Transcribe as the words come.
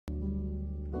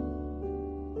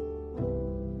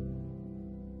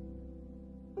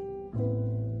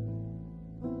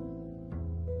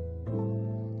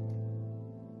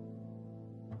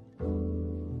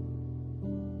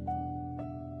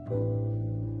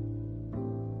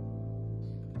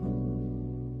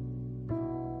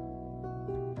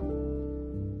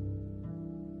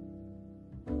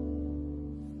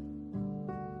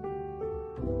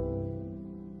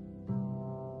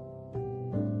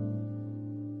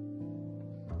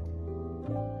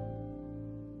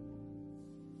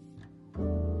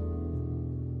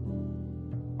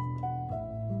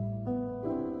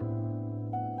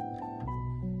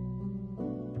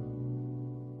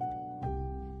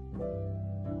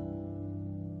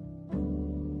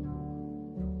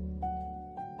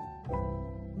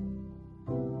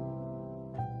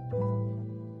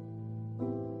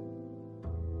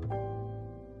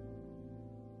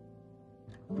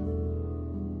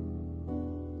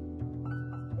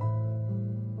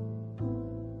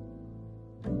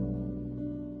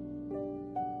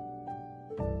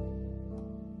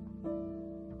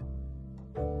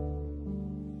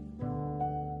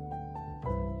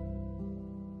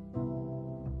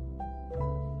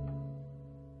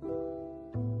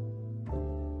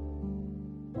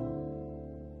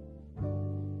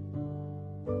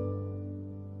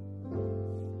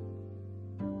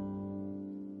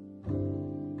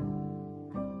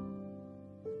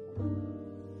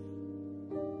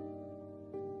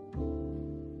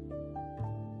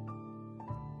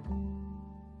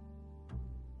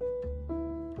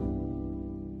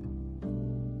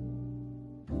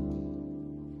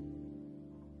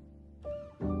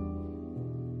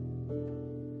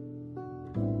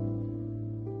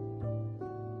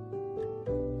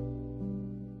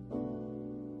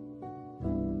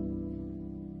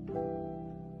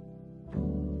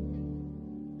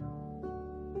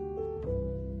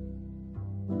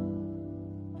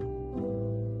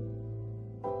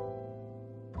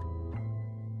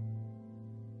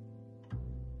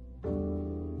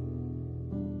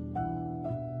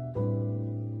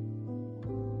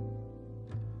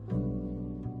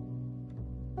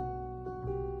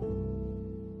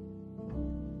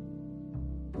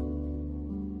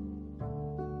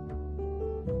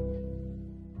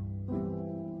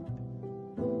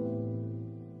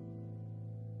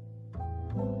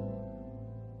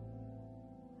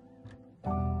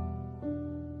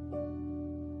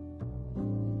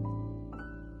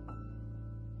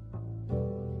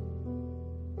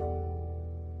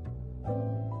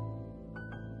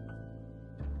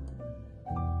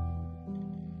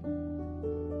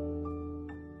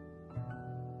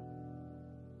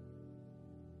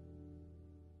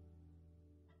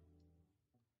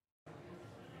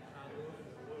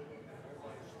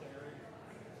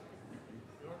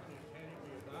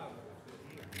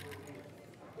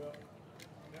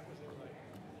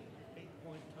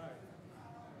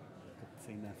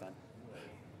nothing.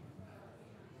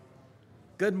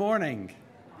 Good morning.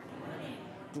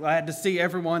 Glad to see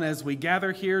everyone as we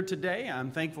gather here today.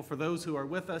 I'm thankful for those who are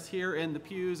with us here in the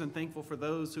pews and thankful for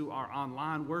those who are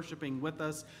online worshiping with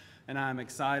us. And I'm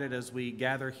excited as we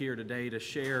gather here today to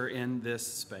share in this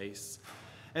space.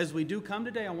 As we do come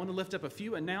today, I want to lift up a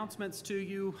few announcements to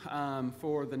you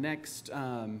for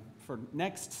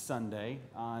next Sunday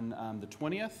on the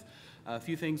 20th. A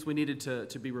few things we needed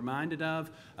to be reminded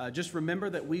of. Just remember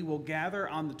that we will gather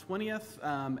on the 20th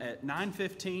at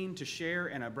 9:15 to share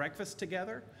in a breakfast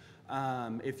together.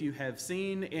 If you have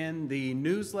seen in the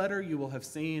newsletter, you will have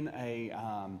seen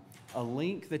a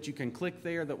link that you can click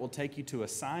there that will take you to a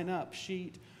sign-up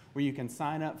sheet where you can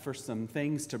sign up for some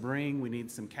things to bring. We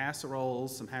need some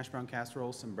casseroles, some hash brown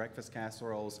casseroles, some breakfast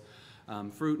casseroles,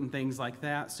 fruit and things like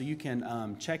that. So you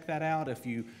can check that out. If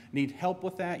you need help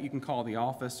with that, you can call the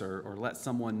office or let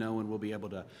someone know and we'll be able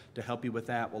to help you with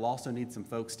that. We'll also need some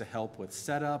folks to help with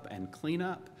setup and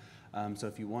cleanup. So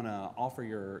if you want to offer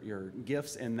your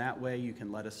gifts in that way, you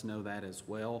can let us know that as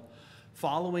well.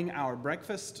 Following our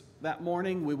breakfast that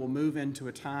morning, we will move into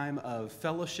a time of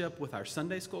fellowship with our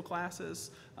Sunday school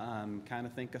classes. Kind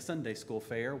of think a Sunday school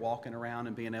fair, walking around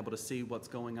and being able to see what's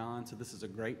going on. So this is a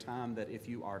great time that if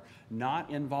you are not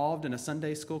involved in a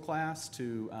Sunday school class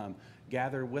to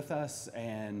gather with us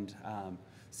and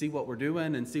see what we're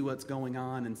doing and see what's going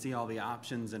on and see all the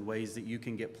options and ways that you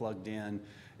can get plugged in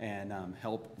and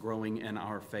help growing in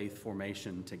our faith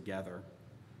formation together.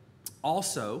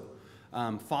 Also,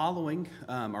 not following,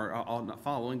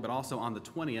 but also on the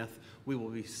 20th, we will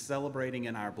be celebrating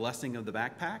in our blessing of the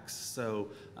backpacks. So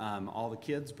all the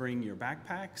kids bring your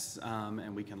backpacks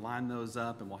and we can line those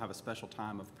up and we'll have a special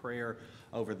time of prayer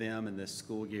over them in this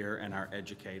school year and our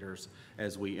educators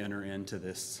as we enter into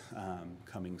this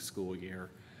coming school year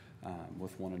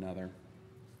with one another.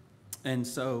 And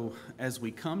so as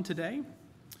we come today,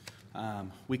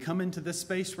 we come into this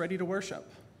space ready to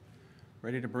worship,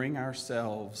 ready to bring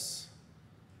ourselves,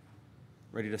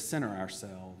 ready to center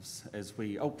ourselves as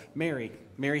we, Mary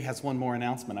has one more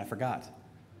announcement, I forgot.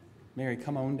 Mary,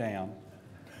 come on down.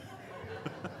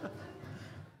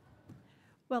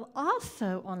 Well,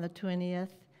 also on the 20th,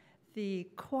 the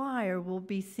choir will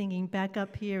be singing back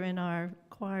up here in our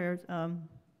choir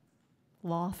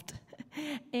loft.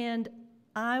 And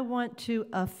I want to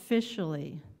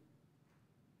officially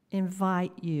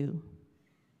invite you.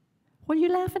 What are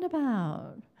you laughing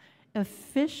about?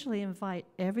 Officially invite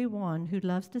everyone who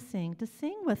loves to sing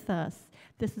with us.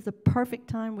 This is a perfect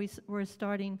time. We're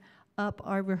starting up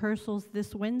our rehearsals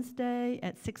this Wednesday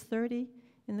at 6:30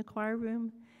 in the choir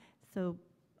room. So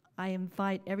I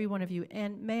invite every one of you.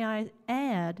 And may I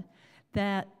add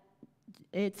that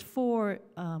it's for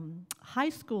high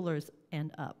schoolers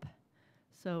and up.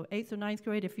 So 8th or 9th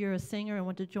grade, if you're a singer and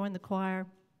want to join the choir,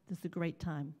 this is a great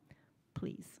time.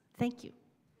 Please. Thank you.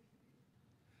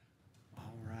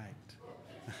 All right.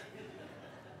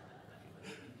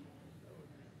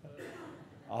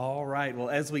 All right. Well,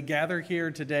 as we gather here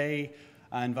today,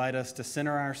 I invite us to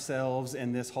center ourselves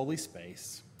in this holy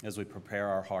space as we prepare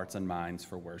our hearts and minds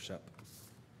for worship.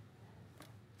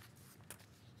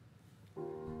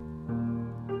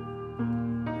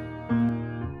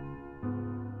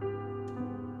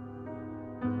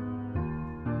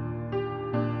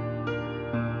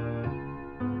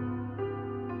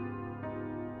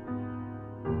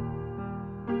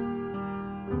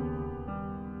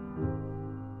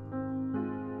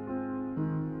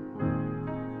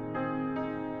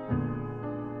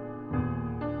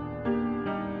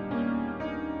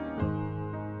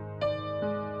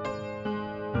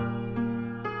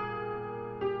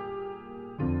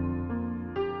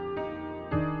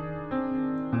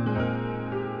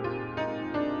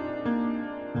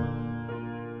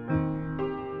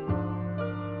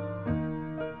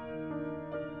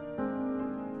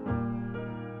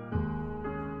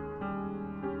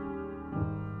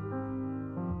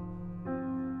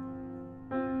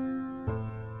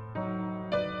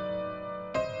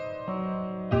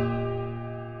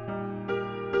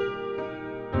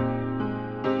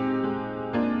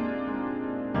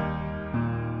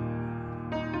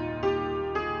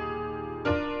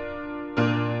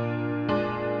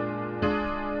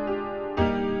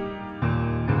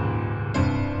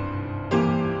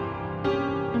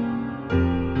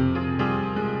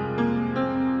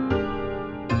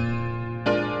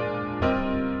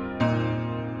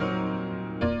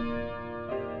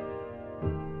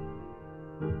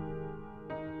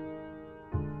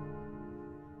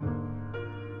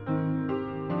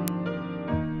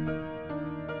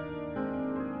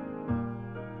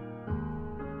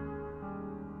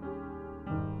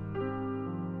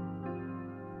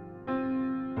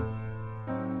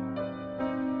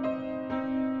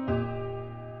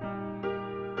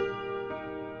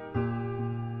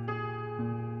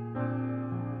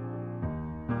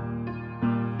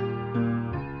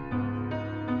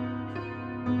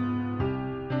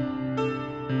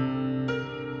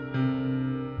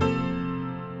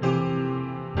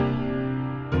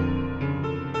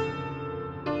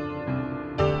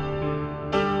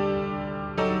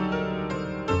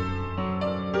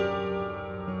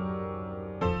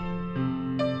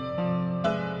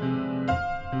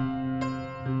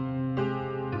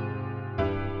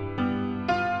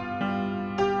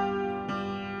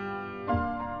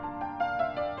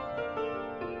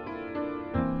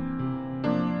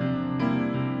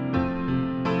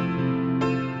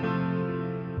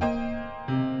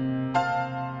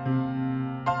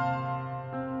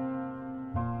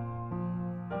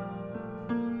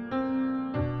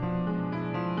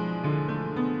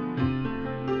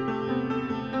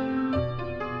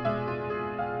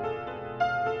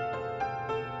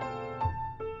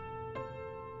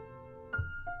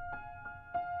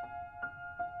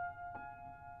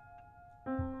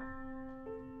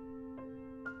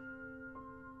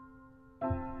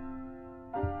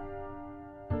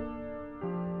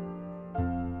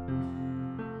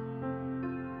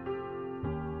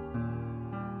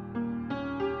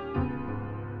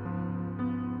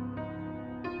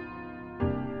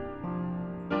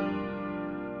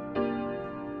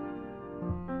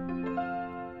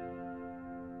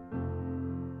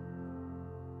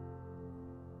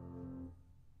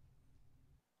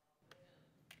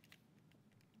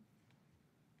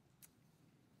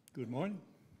 Good morning.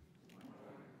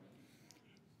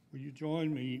 Will you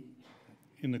join me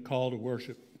in the call to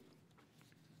worship?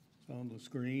 It's on the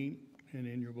screen and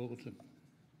in your bulletin.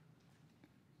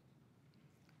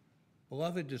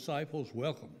 Beloved disciples,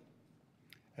 welcome.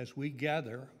 As we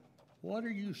gather, what are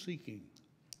you seeking?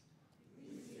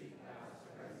 We seek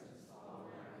God's presence all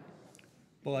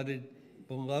around us.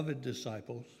 Beloved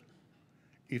disciples,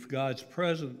 if God's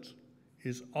presence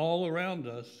is all around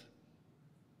us,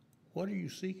 what are you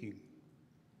seeking?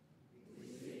 We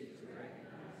seek to recognize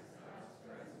God's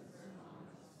presence among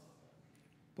us.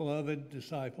 Beloved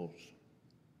disciples,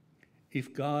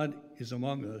 if God is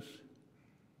among us,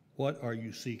 what are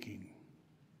you seeking?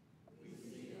 We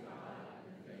seek God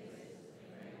in the faces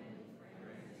of family,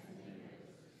 friends, and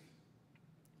neighbors.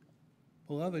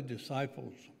 Beloved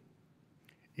disciples,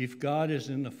 if God is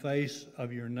in the face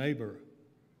of your neighbor,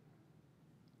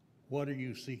 what are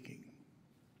you seeking?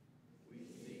 We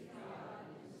seek God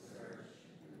in the search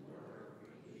and work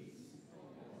for peace,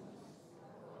 wholeness,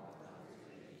 for all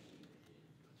congregation.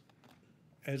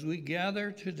 As we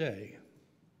gather today,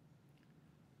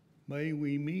 may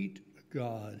we meet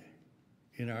God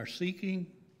in our seeking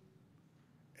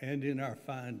and in our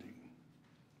finding.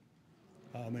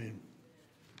 Amen.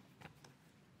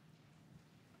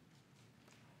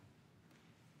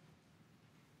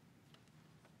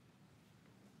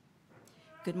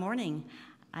 Good morning.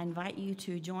 I invite you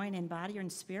to join in body or in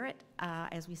spirit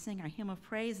as we sing our hymn of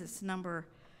praise. It's number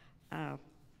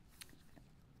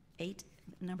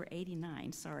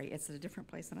 89. Sorry, it's at a different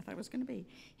place than I thought it was going to be.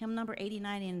 Hymn number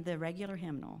 89 in the regular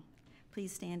hymnal.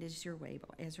 Please stand as you're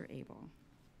able.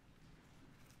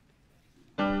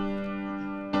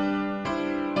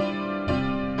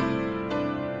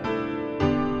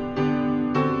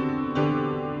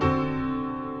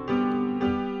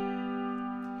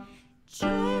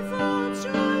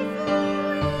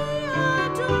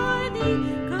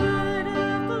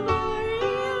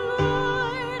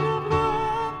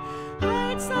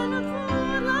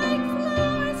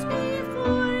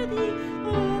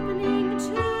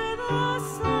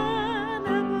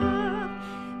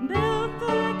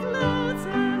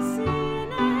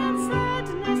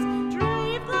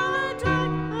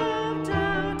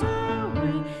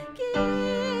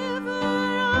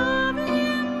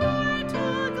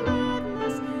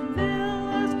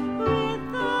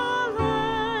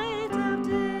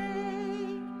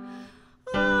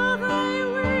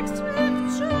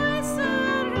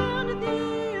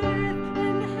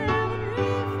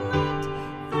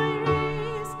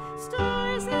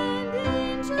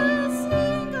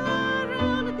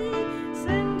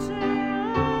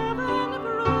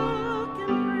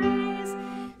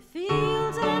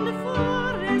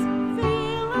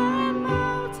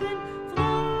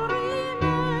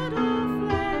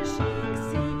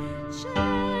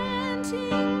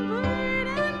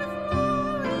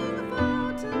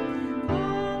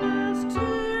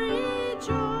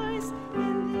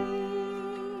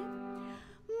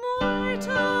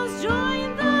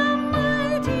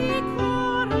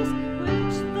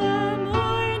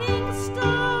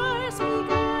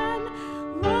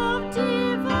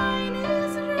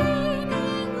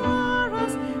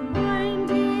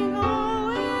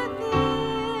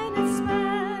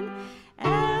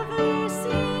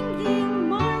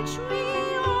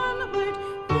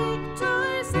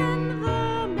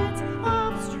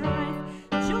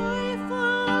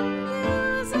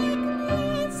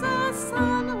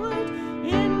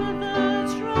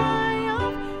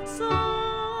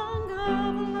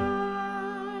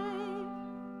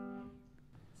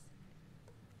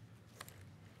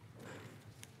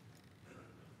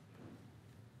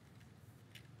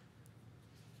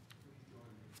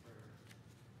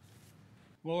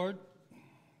 Lord,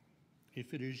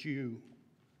 if it is you,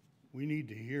 we need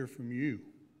to hear from you.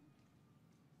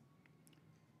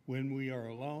 When we are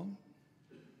alone,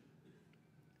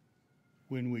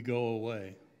 when we go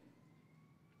away,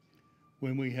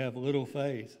 when we have little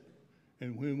faith,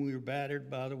 and when we're battered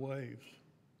by the waves,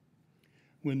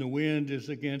 when the wind is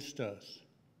against us,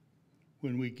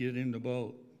 when we get in the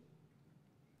boat,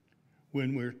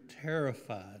 when we're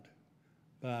terrified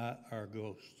by our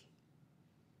ghosts,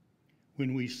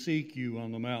 when we seek you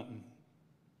on the mountain,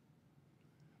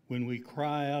 when we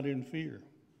cry out in fear,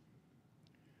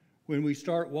 when we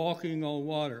start walking on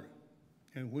water,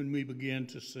 and when we begin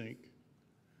to sink,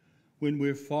 when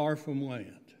we're far from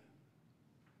land.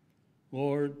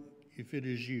 Lord, if it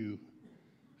is you,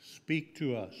 speak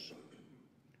to us.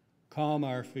 Calm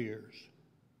our fears.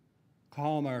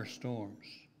 Calm our storms.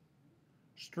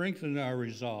 Strengthen our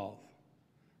resolve.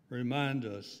 Remind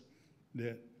us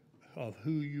of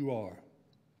who you are.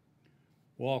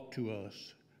 Walk to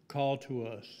us, call to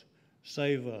us,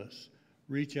 Save us.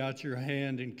 Reach out your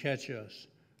hand and catch us.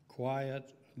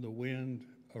 Quiet the wind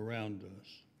around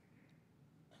us.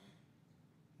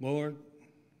 Lord,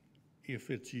 if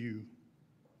it's you,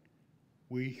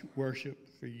 we worship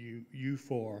for you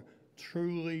for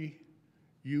truly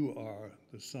you are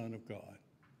the Son of God.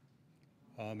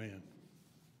 Amen.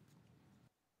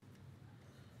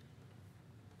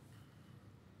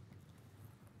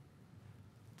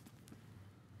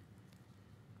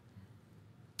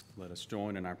 Let us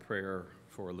join in our prayer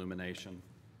for illumination.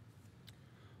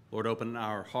 Lord, open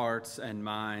our hearts and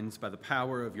minds by the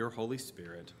power of your Holy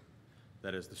Spirit,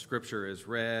 that as the Scripture is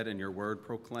read and your word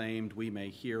proclaimed, we may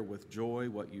hear with joy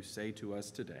what you say to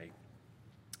us today.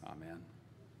 Amen.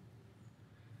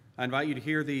 I invite you to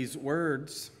hear these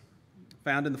words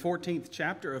found in the 14th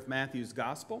chapter of Matthew's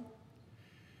Gospel.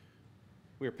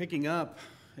 We are picking up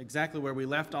exactly where we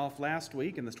left off last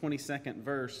week in the 22nd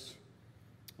verse,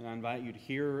 and I invite you to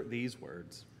hear these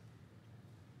words.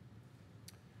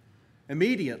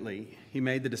 Immediately, he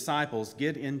made the disciples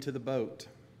get into the boat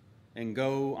and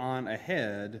go on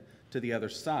ahead to the other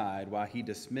side while he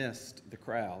dismissed the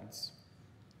crowds.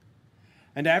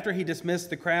 And after he dismissed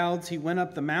the crowds, he went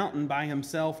up the mountain by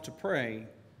himself to pray.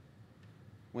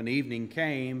 When evening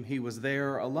came, he was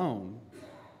there alone.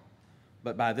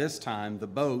 But by this time, the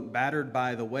boat, battered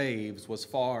by the waves, was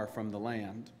far from the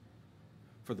land,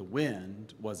 for the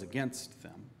wind was against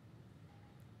them.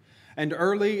 And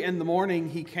early in the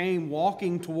morning, he came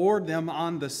walking toward them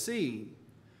on the sea.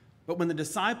 But when the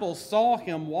disciples saw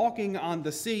him walking on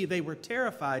the sea, they were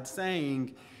terrified,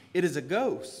 saying, "It is a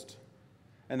ghost."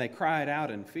 And they cried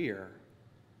out in fear.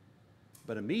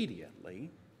 But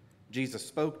immediately Jesus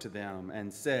spoke to them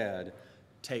and said,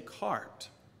 "Take heart,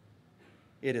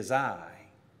 it is I.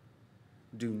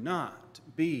 Do not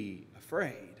be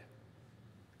afraid."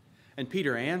 And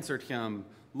Peter answered him,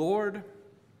 "Lord,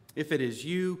 if it is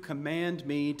you, command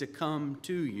me to come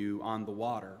to you on the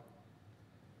water."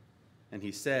 And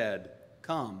he said,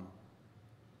 "Come."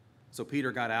 So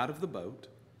Peter got out of the boat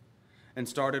and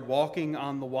started walking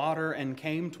on the water and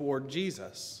came toward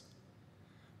Jesus.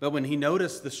 But when he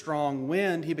noticed the strong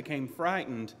wind, he became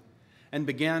frightened and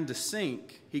began to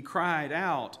sink. He cried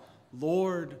out,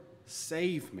 "Lord,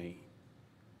 save me."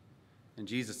 And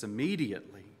Jesus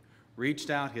immediately reached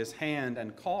out his hand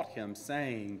and caught him,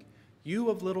 saying, "You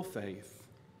of little faith,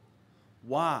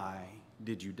 why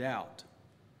did you doubt?"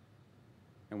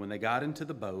 And when they got into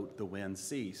the boat, the wind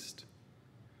ceased.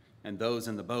 And those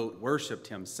in the boat worshiped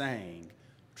him, saying,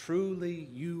 "Truly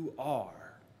you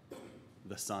are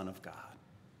the Son of God."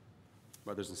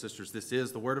 Brothers and sisters, this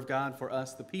is the word of God for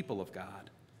us, the people of God.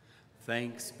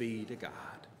 Thanks be to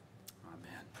God.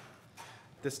 Amen.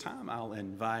 This time I'll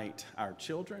invite our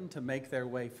children to make their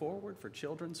way forward for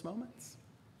children's moments.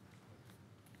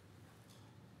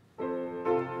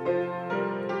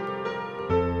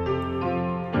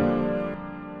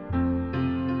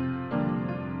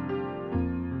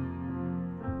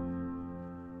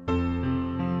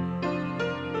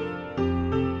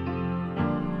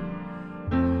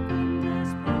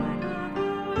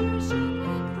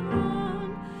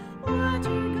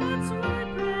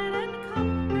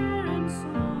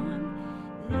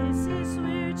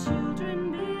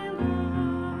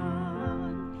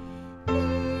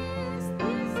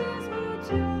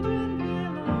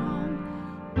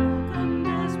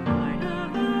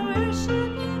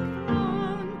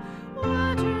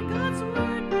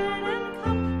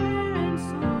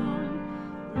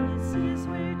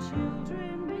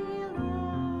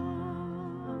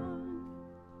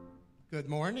 Good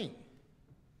morning.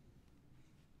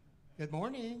 Good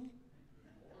morning.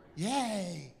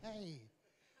 Yay. Hey.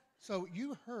 So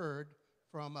you heard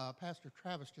from Pastor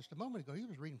Travis just a moment ago. He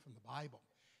was reading from the Bible,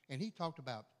 and he talked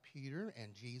about Peter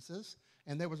and Jesus.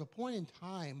 And there was a point in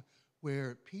time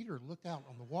where Peter looked out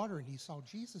on the water, and he saw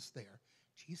Jesus there.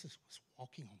 Jesus was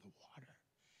walking on the water.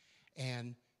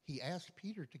 And he asked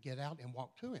Peter to get out and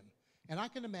walk to him. And I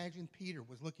can imagine Peter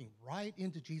was looking right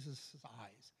into Jesus'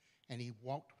 eyes, and he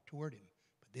walked toward him.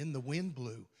 But then the wind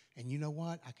blew, and you know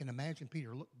what? I can imagine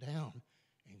Peter looked down,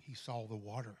 and he saw the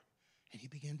water, and he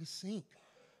began to sink.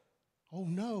 Oh,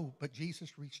 no, but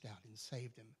Jesus reached out and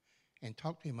saved him and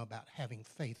talked to him about having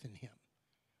faith in him,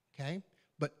 okay?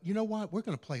 But you know what? We're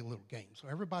going to play a little game. So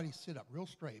everybody sit up real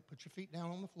straight. Put your feet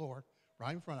down on the floor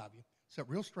right in front of you. Sit up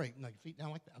real straight. No, your feet down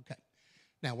like that. Okay.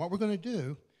 Now, what we're going to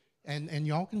do, and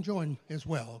y'all can join as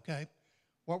well, okay?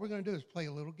 What we're going to do is play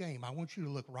a little game. I want you to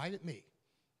look right at me,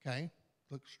 okay?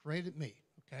 Look straight at me,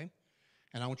 okay?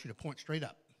 And I want you to point straight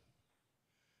up,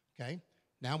 okay?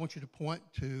 Now I want you to point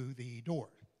to the door,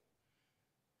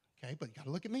 okay? But you got to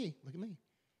look at me, look at me.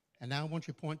 And now I want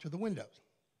you to point to the windows,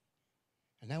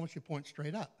 And now I want you to point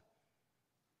straight up.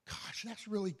 Gosh, that's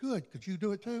really good. Could you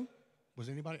do it too? Was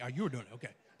anybody? Oh, you were doing it.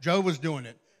 Okay. Joe was doing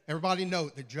it. Everybody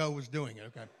note that Joe was doing it.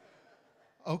 Okay.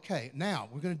 Okay, now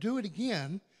we're going to do it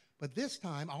again, but this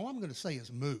time all I'm going to say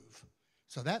is move.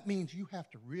 So that means you have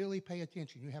to really pay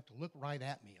attention. You have to look right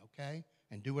at me, okay,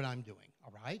 and do what I'm doing,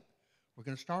 all right? We're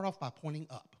going to start off by pointing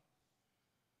up.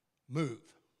 Move.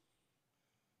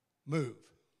 Move.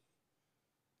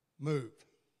 Move.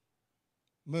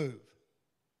 Move.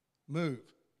 Move.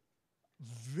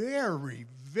 Very,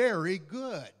 very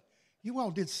good. You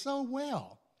all did so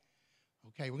well.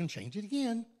 Okay, we're going to change it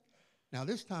again. Now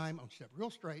this time, I'm going to step real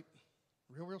straight,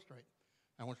 real straight.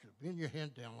 I want you to bend your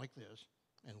head down like this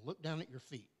and look down at your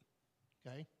feet,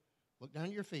 okay? Look down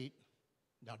at your feet.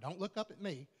 Now don't look up at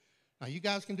me. Now you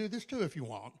guys can do this too if you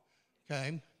want,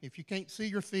 okay? If you can't see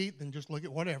your feet, then just look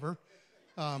at whatever.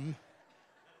 I'm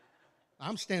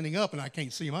standing up and I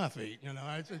can't see my feet, you know.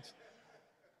 It's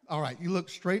all right, you look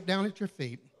straight down at your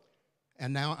feet,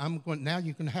 and now now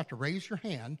you're going to have to raise your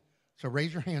hand. So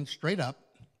raise your hand straight up.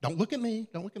 Don't look at me.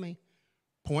 Don't look at me.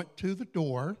 Point to the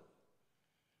door.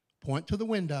 Point to the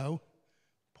window.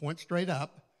 Point straight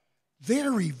up.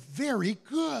 Very, very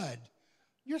good.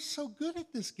 You're so good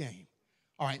at this game.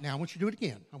 All right, now I want you to do it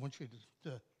again. I want you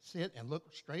to sit and look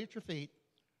straight at your feet.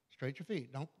 Straight at your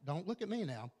feet. Don't look at me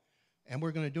now. And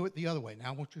we're going to do it the other way. Now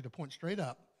I want you to point straight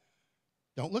up.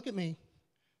 Don't look at me.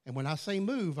 And when I say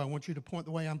move, I want you to point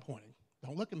the way I'm pointing.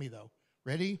 Don't look at me, though.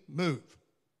 Ready? Move.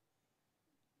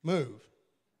 Move.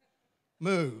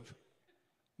 Move.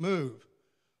 Move.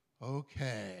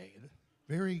 Okay.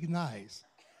 Very nice.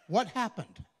 What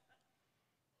happened?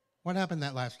 What happened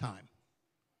that last time?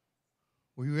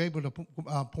 Were you able to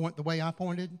point the way I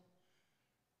pointed?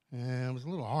 It was a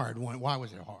little hard. Why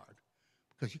was it hard?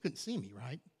 Because you couldn't see me,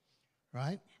 right?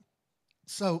 Right?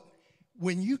 So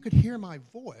when you could hear my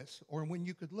voice or when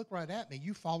you could look right at me,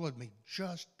 you followed me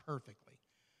just perfectly.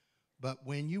 But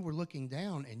when you were looking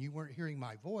down and you weren't hearing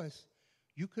my voice,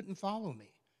 you couldn't follow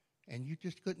me. And you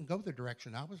just couldn't go the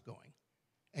direction I was going.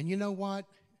 And you know what?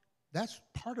 That's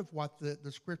part of what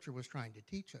the scripture was trying to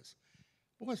teach us.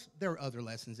 Well, there are other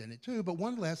lessons in it too, but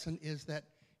one lesson is that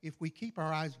if we keep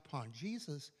our eyes upon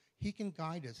Jesus, he can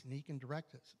guide us and he can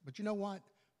direct us. But you know what?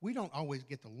 We don't always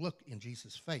get to look in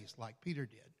Jesus' face like Peter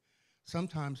did.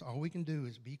 Sometimes all we can do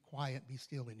is be quiet, be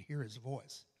still, and hear his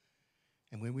voice.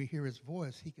 And when we hear his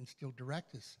voice, he can still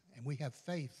direct us. And we have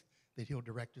faith that he'll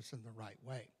direct us in the right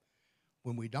way.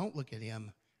 When we don't look at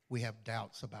him, we have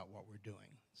doubts about what we're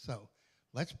doing. So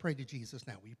let's pray to Jesus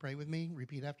now. Will you pray with me?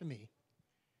 Repeat after me.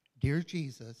 Dear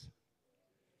Jesus,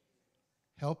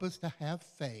 help us to have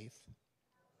faith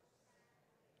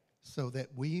so that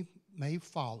we may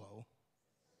follow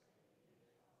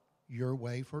your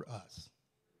way for us.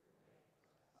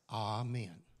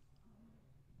 Amen.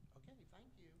 Okay, thank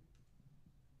you.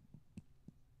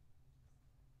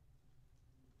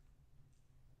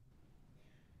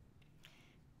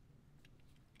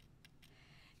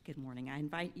 Good morning. I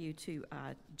invite you to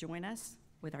join us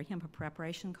with our hymn of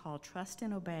preparation called Trust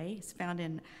and Obey. It's found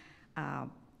in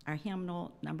our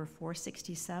hymnal number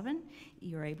 467.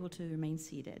 You're able to remain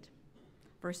seated.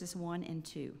 Verses 1 and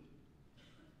 2.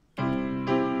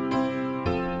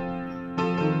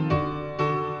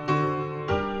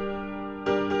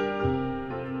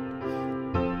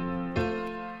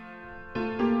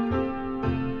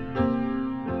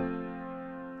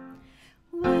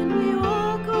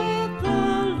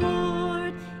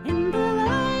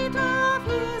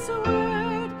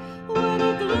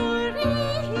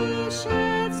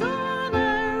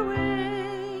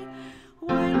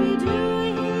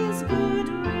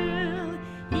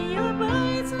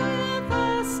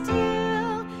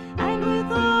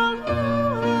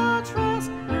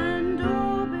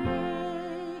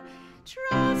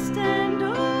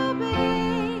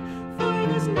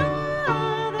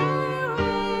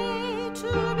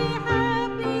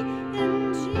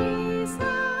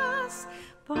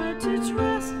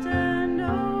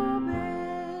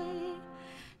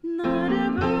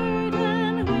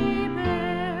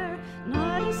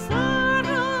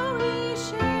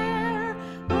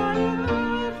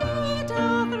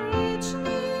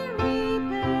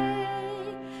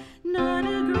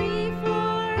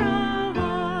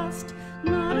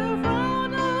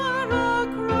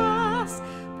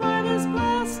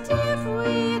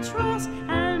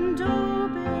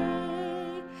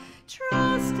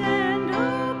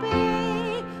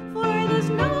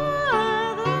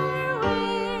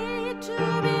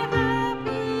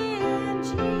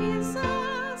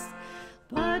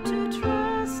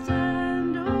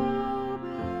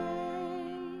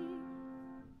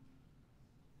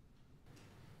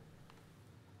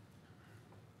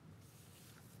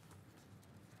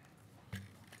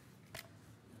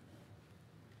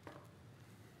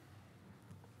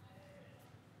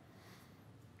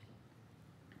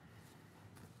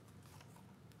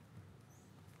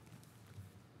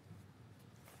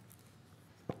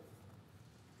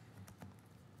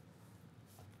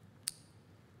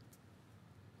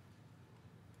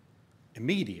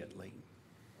 Immediately,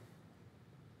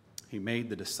 he made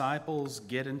the disciples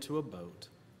get into a boat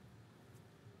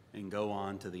and go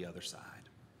on to the other side.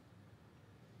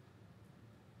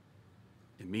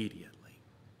 Immediately.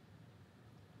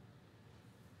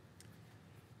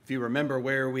 If you remember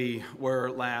where we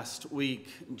were last week,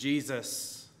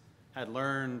 Jesus had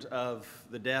learned of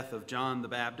the death of John the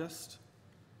Baptist.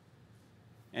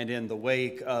 And in the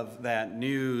wake of that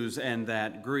news and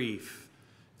that grief,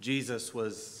 Jesus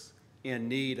was in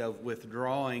need of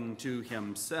withdrawing to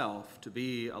himself to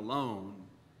be alone.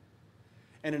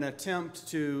 In an attempt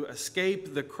to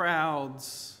escape the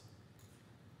crowds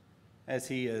as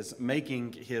he is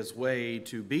making his way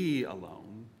to be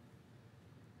alone,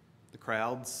 the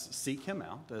crowds seek him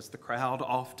out, as the crowd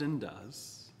often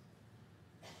does.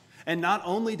 And not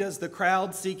only does the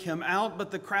crowd seek him out,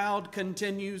 but the crowd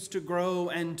continues to grow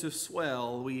and to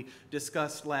swell. We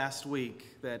discussed last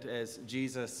week that as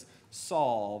Jesus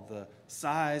saw the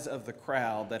size of the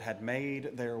crowd that had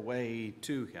made their way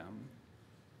to him,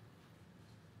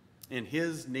 in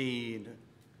his need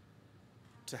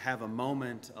to have a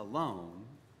moment alone,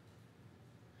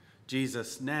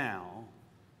 Jesus now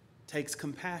takes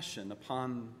compassion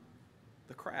upon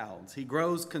the crowds. He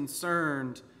grows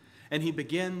concerned and he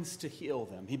begins to heal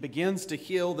them. He begins to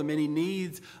heal the many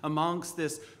needs amongst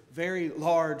this very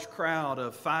large crowd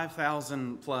of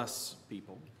 5,000 plus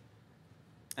people.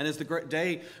 And as the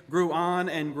day grew on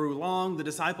and grew long, the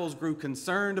disciples grew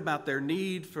concerned about their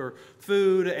need for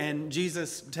food, and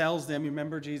Jesus tells them, you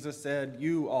remember Jesus said,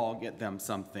 you all get them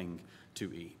something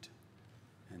to eat.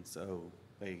 And so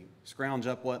they scrounge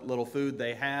up what little food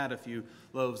they had, a few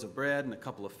loaves of bread and a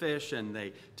couple of fish, and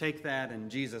they take that,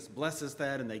 and Jesus blesses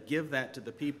that, and they give that to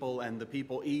the people, and the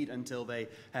people eat until they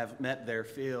have met their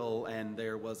fill, and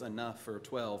there was enough for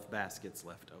 12 baskets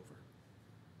left over.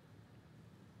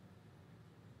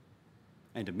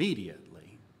 And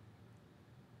immediately,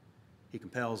 he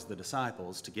compels the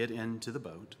disciples to get into the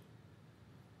boat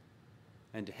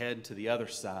and to head to the other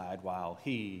side while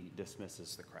he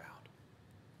dismisses the crowd.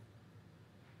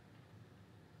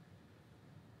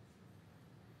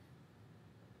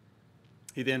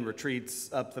 He then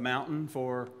retreats up the mountain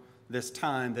for this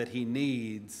time that he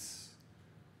needs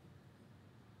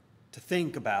to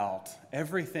think about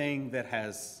everything that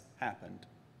has happened,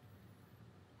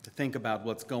 to think about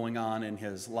what's going on in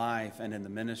his life and in the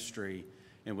ministry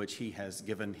in which he has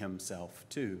given himself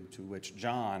to which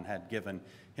John had given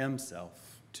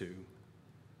himself to.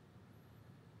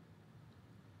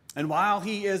 And while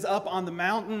he is up on the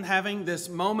mountain having this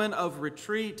moment of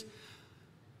retreat,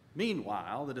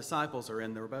 meanwhile, the disciples are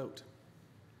in their boat.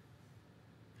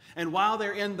 And while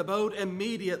they're in the boat,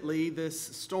 immediately this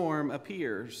storm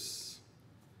appears.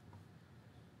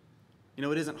 You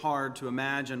know, it isn't hard to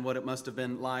imagine what it must have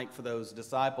been like for those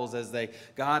disciples as they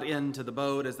got into the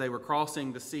boat, as they were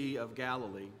crossing the Sea of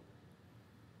Galilee.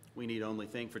 We need only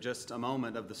think for just a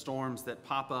moment of the storms that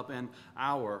pop up in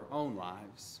our own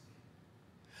lives.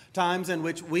 Times in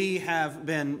which we have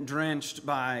been drenched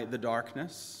by the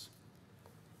darkness.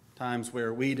 Times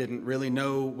where we didn't really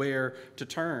know where to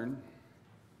turn.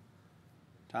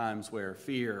 Times where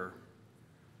fear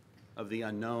of the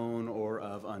unknown or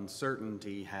of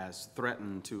uncertainty has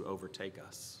threatened to overtake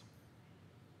us.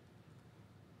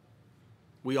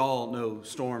 We all know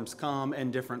storms come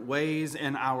in different ways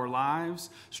in our lives,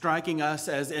 striking us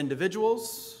as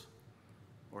individuals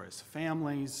or as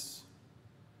families,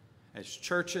 as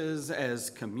churches, as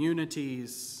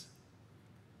communities,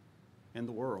 in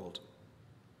the world.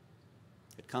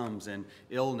 It comes in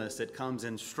illness, it comes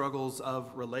in struggles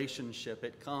of relationship,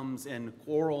 it comes in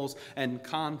quarrels and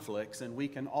conflicts, and we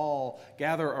can all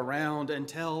gather around and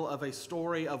tell of a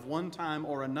story of one time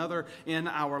or another in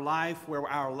our life where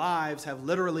our lives have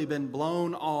literally been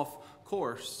blown off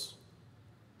course,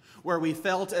 where we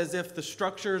felt as if the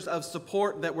structures of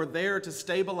support that were there to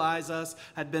stabilize us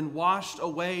had been washed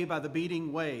away by the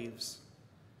beating waves,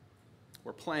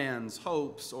 where plans,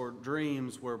 hopes, or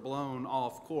dreams were blown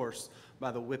off course by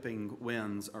the whipping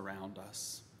winds around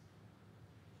us.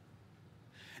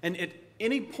 And at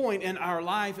any point in our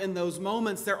life, in those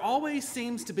moments, there always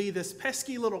seems to be this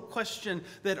pesky little question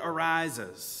that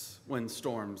arises when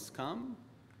storms come.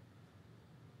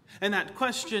 And that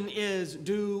question is,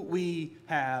 do we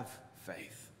have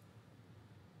faith?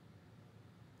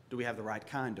 Do we have the right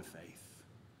kind of faith?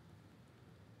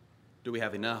 Do we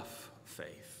have enough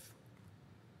faith?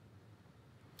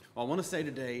 Well, I want to say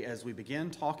today, as we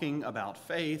begin talking about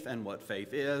faith and what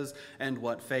faith is and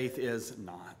what faith is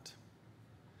not,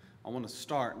 I want to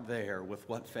start there with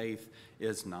what faith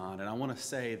is not. And I want to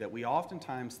say that we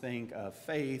oftentimes think of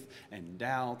faith and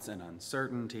doubts and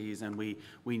uncertainties, and we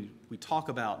talk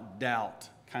about doubt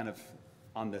kind of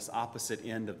on this opposite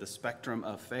end of the spectrum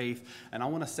of faith. And I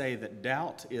want to say that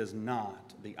doubt is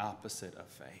not the opposite of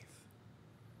faith.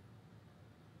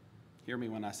 Hear me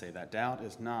when I say that. Doubt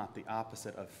is not the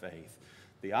opposite of faith.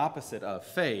 The opposite of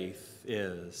faith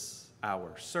is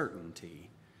our certainty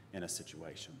in a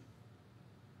situation.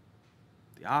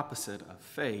 The opposite of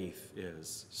faith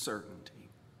is certainty.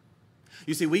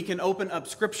 You see, we can open up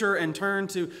Scripture and turn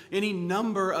to any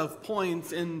number of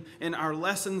points in our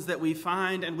lessons that we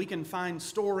find, and we can find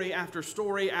story after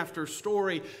story after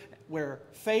story where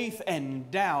faith and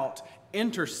doubt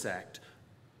intersect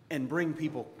and bring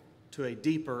people to a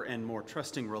deeper and more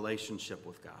trusting relationship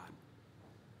with God.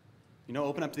 You know,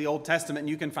 open up to the Old Testament and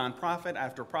you can find prophet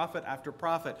after prophet after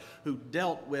prophet who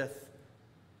dealt with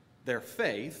their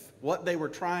faith, what they were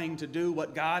trying to do,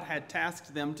 what God had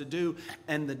tasked them to do,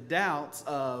 and the doubts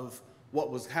of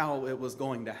how it was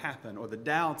going to happen, or the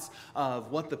doubts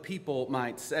of what the people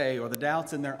might say, or the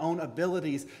doubts in their own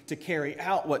abilities to carry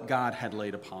out what God had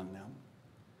laid upon them.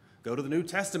 Go to the New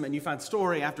Testament and you find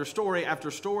story after story after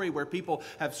story where people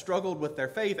have struggled with their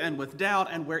faith and with doubt,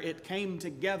 and where it came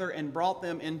together and brought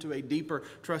them into a deeper,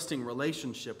 trusting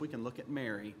relationship. We can look at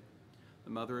Mary,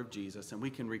 the mother of Jesus, and we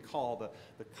can recall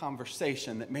the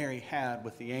conversation that Mary had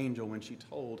with the angel when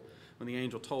the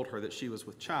angel told her that she was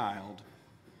with child.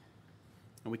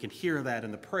 And we can hear that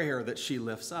in the prayer that she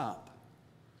lifts up.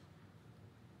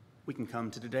 We can come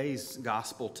to today's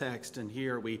gospel text, and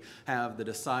here we have the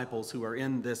disciples who are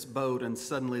in this boat, and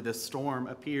suddenly this storm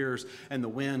appears and the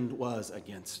wind was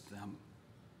against them.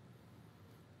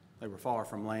 They were far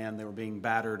from land. They were being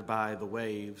battered by the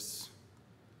waves.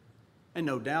 And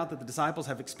no doubt that the disciples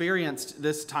have experienced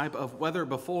this type of weather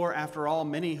before. After all,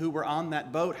 many who were on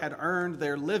that boat had earned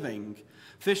their living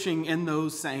fishing in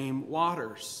those same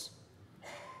waters.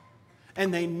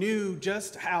 And they knew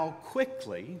just how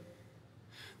quickly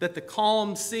that the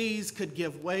calm seas could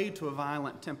give way to a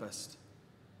violent tempest.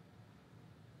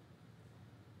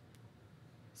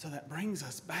 So that brings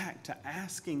us back to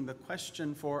asking the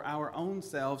question for our own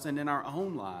selves and in our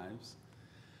own lives: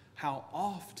 how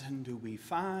often do we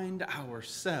find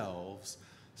ourselves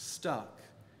stuck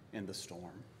in the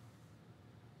storm?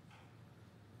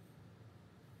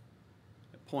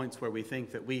 At points where we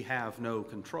think that we have no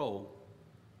control.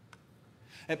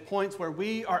 At points where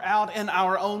we are out in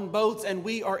our own boats and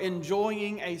we are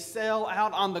enjoying a sail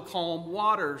out on the calm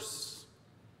waters.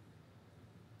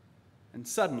 And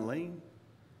suddenly,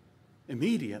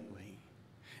 immediately,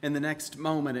 in the next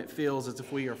moment, it feels as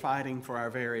if we are fighting for our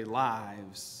very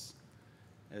lives,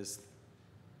 as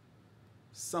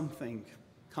something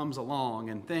comes along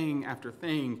and thing after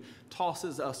thing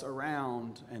tosses us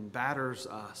around and batters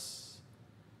us.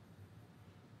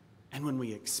 And when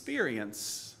we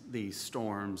experience these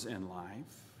storms in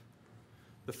life,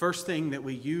 the first thing that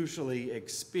we usually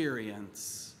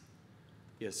experience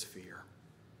is fear.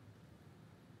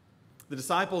 The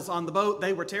disciples on the boat,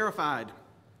 they were terrified.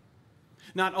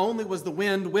 Not only was the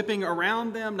wind whipping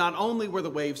around them, not only were the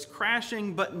waves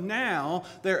crashing, but now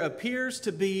there appears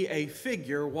to be a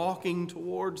figure walking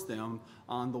towards them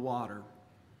on the water.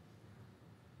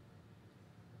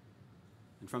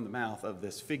 And from the mouth of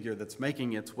this figure that's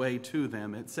making its way to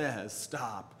them, it says,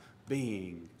 "Stop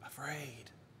being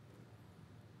afraid."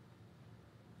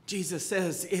 Jesus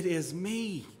says, "It is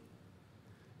me.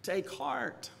 Take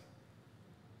heart."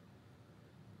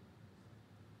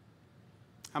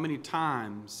 How many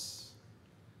times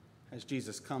has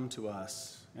Jesus come to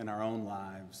us in our own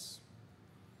lives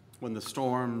when the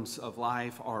storms of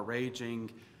life are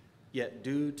raging, yet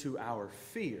due to our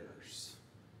fears,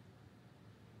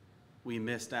 we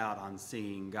missed out on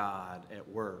seeing God at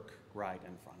work right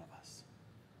in front of us?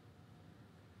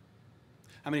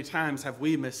 How many times have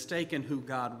we mistaken who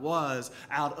God was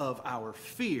out of our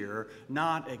fear,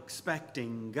 not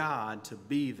expecting God to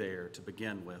be there to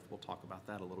begin with? We'll talk about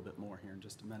that a little bit more here in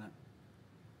just a minute.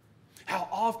 How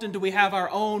often do we have our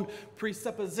own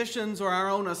presuppositions or our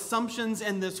own assumptions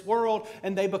in this world,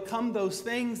 and they become those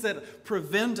things that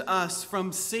prevent us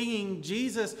from seeing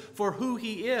Jesus for who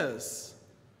he is?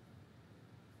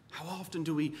 How often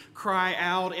do we cry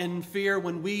out in fear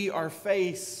when we are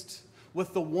faced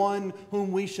with the one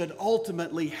whom we should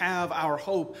ultimately have our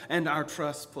hope and our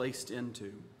trust placed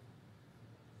into?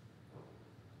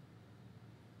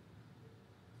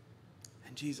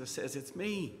 And Jesus says, "It's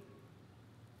me.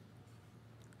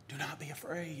 Do not be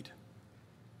afraid."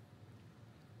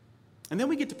 And then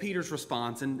we get to Peter's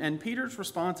response, and Peter's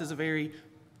response is a very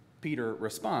Peter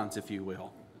response, if you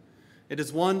will. It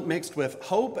is one mixed with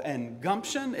hope and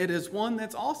gumption. It is one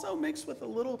that's also mixed with a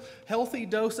little healthy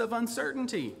dose of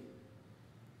uncertainty.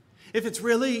 If it's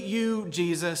really you,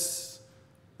 Jesus,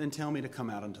 then tell me to come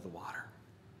out into the water.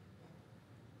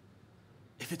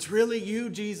 If it's really you,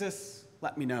 Jesus,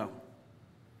 let me know.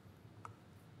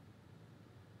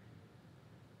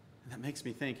 And that makes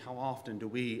me think, how often do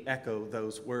we echo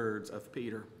those words of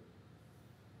Peter?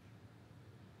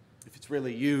 If it's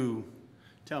really you,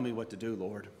 tell me what to do,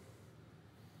 Lord.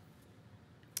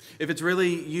 If it's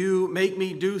really you, make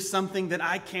me do something that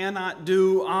I cannot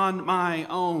do on my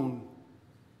own.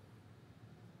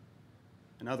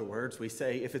 In other words, we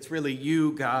say, if it's really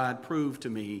you, God, prove to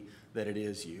me that it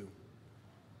is you.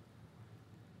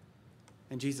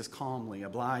 And Jesus calmly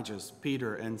obliges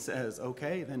Peter and says,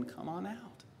 okay, then come on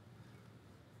out.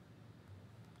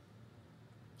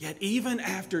 Yet even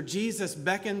after Jesus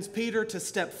beckons Peter to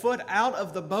step foot out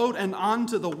of the boat and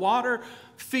onto the water,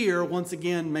 fear once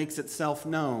again makes itself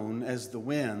known as the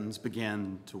winds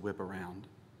begin to whip around.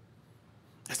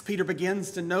 As Peter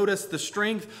begins to notice the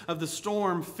strength of the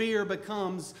storm, fear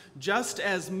becomes just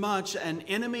as much an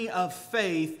enemy of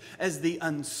faith as the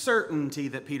uncertainty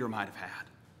that Peter might have had.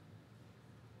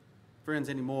 Friends,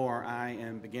 anymore, I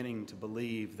am beginning to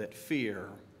believe that fear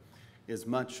is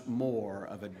much more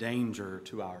of a danger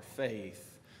to our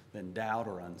faith than doubt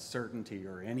or uncertainty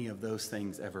or any of those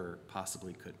things ever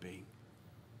possibly could be.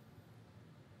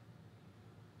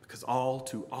 Because all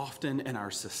too often in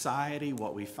our society,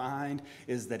 what we find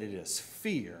is that it is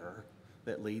fear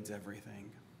that leads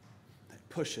everything, that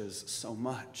pushes so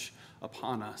much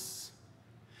upon us.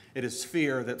 It is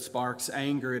fear that sparks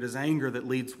anger. It is anger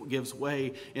that gives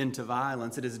way into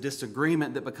violence. It is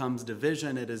disagreement that becomes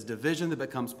division. It is division that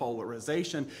becomes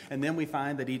polarization. And then we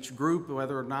find that each group,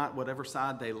 whether or not whatever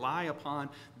side they lie upon,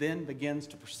 then begins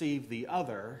to perceive the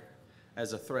other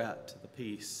as a threat to the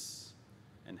peace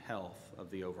and health of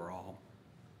the overall.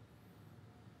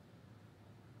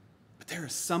 But there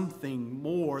is something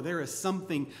more. There is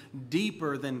something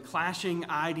deeper than clashing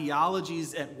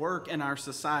ideologies at work in our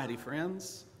society,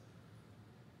 friends.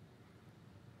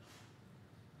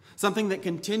 Something that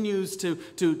continues to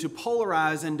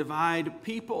polarize and divide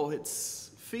people. It's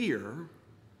fear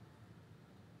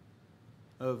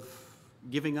of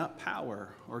giving up power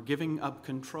or giving up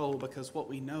control, because what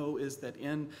we know is that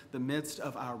in the midst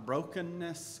of our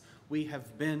brokenness, we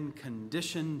have been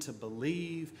conditioned to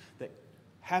believe that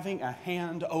having a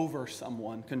hand over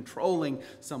someone, controlling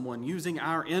someone, using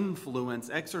our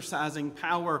influence, exercising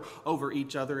power over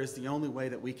each other is the only way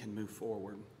that we can move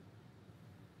forward.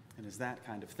 And it's that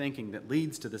kind of thinking that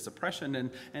leads to this oppression.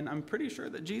 And I'm pretty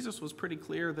sure that Jesus was pretty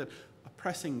clear that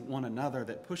oppressing one another,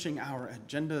 that pushing our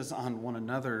agendas on one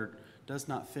another does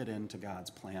not fit into God's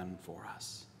plan for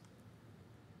us.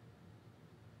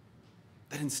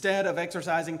 That instead of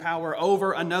exercising power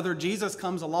over another, Jesus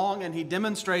comes along and he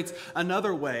demonstrates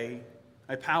another way,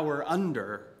 a power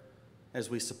under, as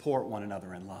we support one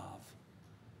another in love.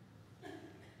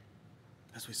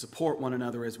 As we support one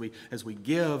another, as we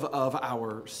give of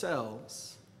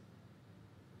ourselves.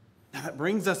 Now that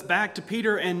brings us back to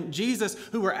Peter and Jesus,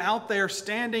 who were out there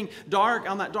standing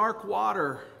on that dark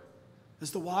water,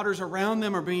 as the waters around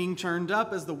them are being churned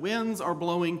up, as the winds are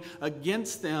blowing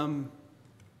against them.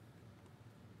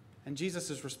 And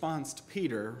Jesus' response to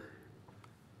Peter,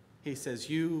 he says,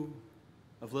 "You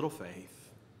of little faith,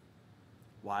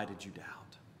 why did you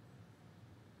doubt?"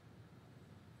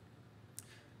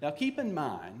 Now keep in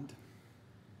mind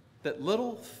that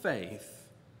little faith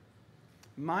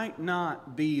might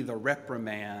not be the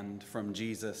reprimand from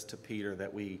Jesus to Peter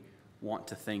that we want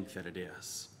to think that it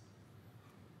is.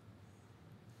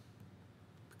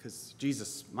 Because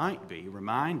Jesus might be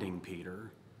reminding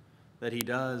Peter that he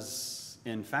does,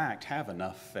 in fact, have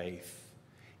enough faith,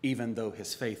 even though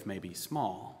his faith may be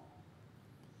small.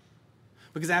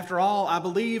 Because after all, I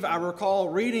believe I recall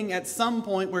reading at some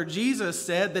point where Jesus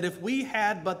said that if we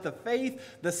had but the faith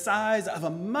the size of a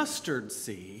mustard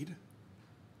seed,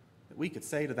 that we could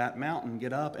say to that mountain,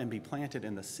 "Get up and be planted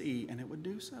in the sea," and it would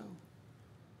do so.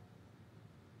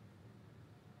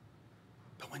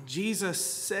 But when Jesus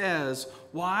says,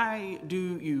 "Why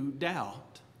do you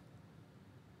doubt?"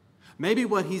 maybe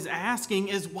what he's asking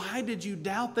is, why did you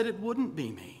doubt that it wouldn't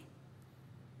be me?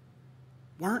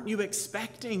 Weren't you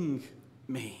expecting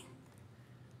me?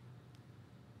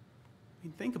 I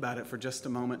mean, think about it for just a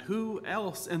moment. Who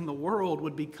else in the world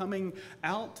would be coming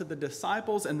out to the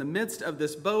disciples in the midst of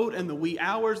this boat in the wee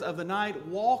hours of the night,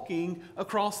 walking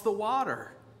across the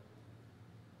water?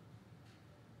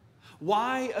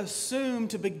 Why assume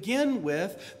to begin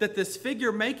with that this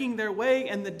figure making their way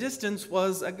in the distance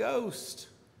was a ghost?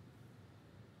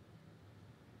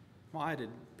 Why did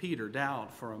Peter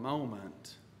doubt for a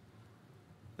moment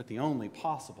that the only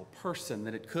possible person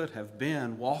that it could have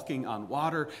been walking on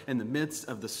water in the midst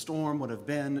of the storm would have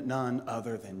been none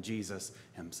other than Jesus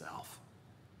himself?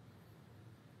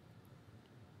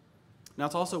 Now,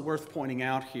 it's also worth pointing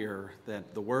out here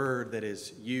that the word that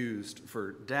is used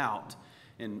for doubt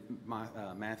in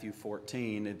Matthew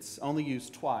 14, it's only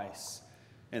used twice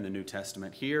in the New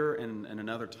Testament, here and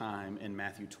another time in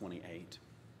Matthew 28.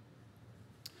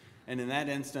 And in that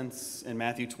instance, in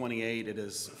Matthew 28, it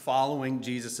is following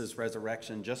Jesus'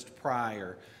 resurrection just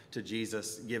prior to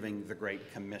Jesus giving the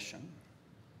Great Commission.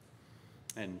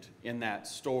 And in that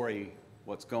story,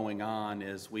 what's going on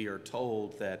is we are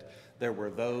told that there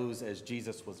were those, as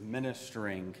Jesus was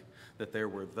ministering, that there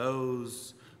were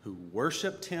those who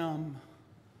worshiped him,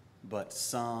 but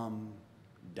some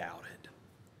doubted.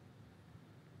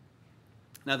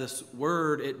 Now, this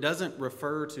word, it doesn't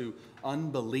refer to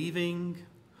unbelieving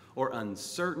or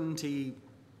uncertainty,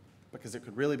 because it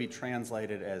could really be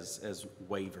translated as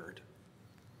wavered.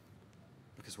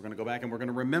 Because we're going to go back and we're going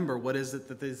to remember what is it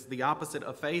that is the opposite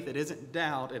of faith. It isn't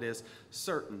doubt, it is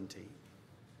certainty.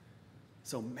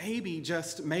 So maybe,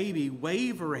 just maybe,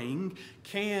 wavering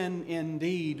can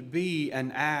indeed be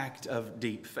an act of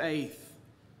deep faith.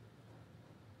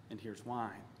 And here's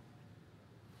why.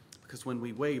 Because when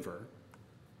we waver,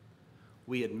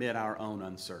 we admit our own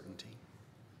uncertainty.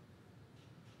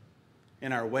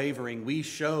 In our wavering, we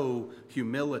show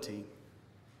humility.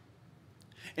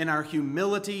 In our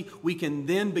humility, we can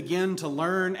then begin to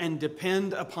learn and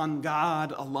depend upon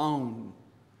God alone,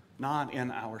 not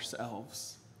in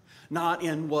ourselves, not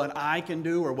in what I can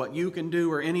do or what you can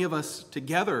do or any of us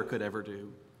together could ever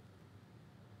do.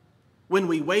 When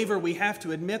we waver, we have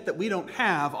to admit that we don't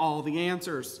have all the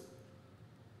answers.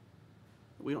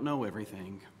 We don't know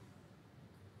everything.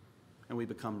 And we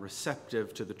become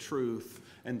receptive to the truth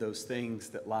and those things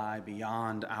that lie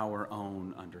beyond our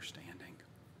own understanding.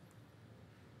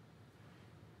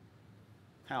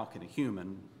 How can a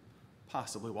human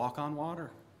possibly walk on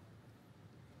water?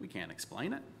 We can't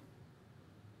explain it.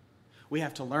 We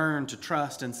have to learn to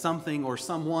trust in something or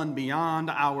someone beyond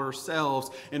ourselves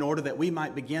in order that we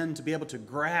might begin to be able to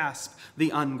grasp the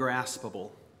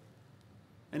ungraspable.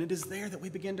 And it is there that we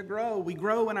begin to grow. We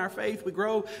grow in our faith. We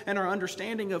grow in our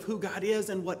understanding of who God is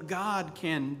and what God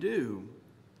can do.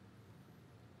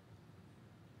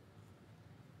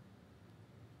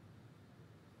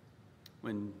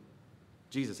 When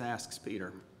Jesus asks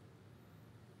Peter,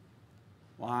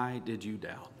 "Why did you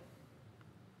doubt?"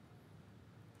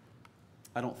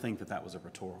 I don't think that was a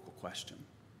rhetorical question.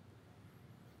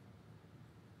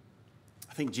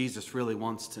 I think Jesus really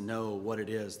wants to know what it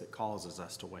is that causes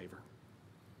us to waver.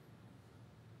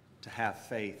 To have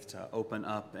faith, to open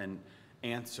up and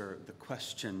answer the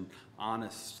question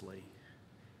honestly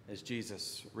as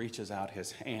Jesus reaches out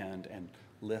his hand and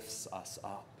lifts us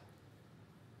up.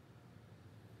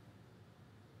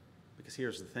 Because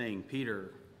here's the thing,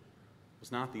 Peter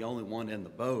was not the only one in the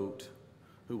boat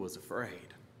who was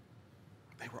afraid.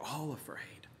 They were all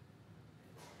afraid.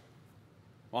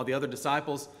 While the other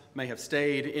disciples may have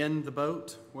stayed in the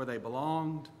boat where they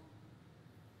belonged,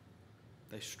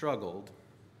 they struggled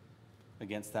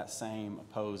against that same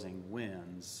opposing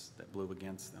winds that blew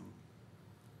against them.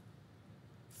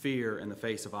 Fear in the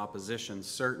face of opposition,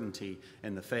 certainty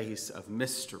in the face of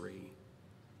mystery.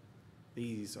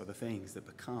 These are the things that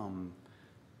become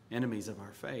enemies of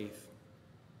our faith.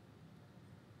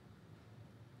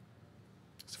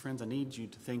 So friends, I need you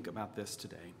to think about this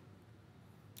today.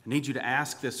 I need you to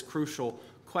ask this crucial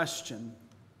question,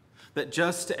 that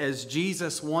just as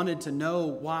Jesus wanted to know,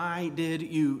 why did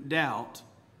you doubt?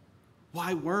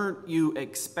 Why weren't you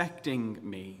expecting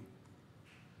me?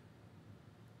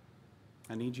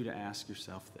 I need you to ask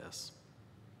yourself this.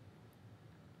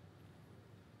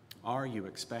 Are you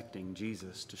expecting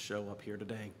Jesus to show up here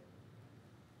today?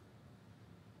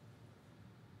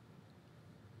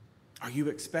 Are you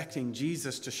expecting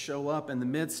Jesus to show up in the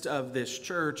midst of this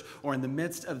church or in the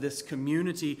midst of this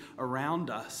community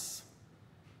around us?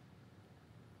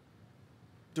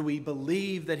 Do we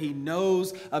believe that he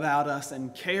knows about us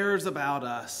and cares about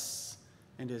us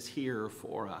and is here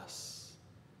for us?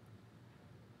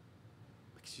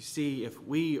 Because you see, if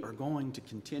we are going to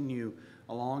continue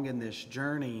along in this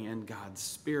journey in God's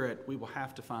Spirit, we will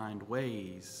have to find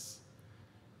ways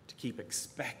to keep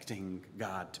expecting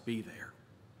God to be there.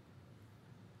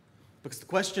 Because the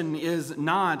question is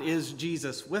not, is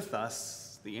Jesus with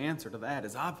us? The answer to that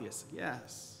is obvious,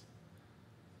 yes.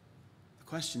 The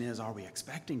question is, are we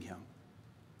expecting him?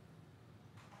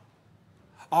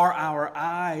 Are our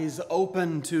eyes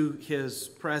open to his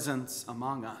presence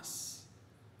among us?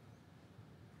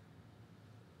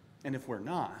 And if we're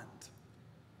not,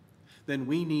 then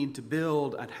we need to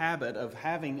build a habit of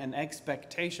having an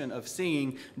expectation of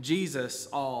seeing Jesus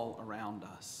all around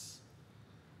us.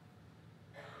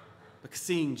 Because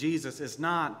seeing Jesus is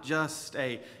not just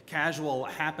a casual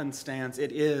happenstance,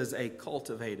 it is a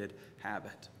cultivated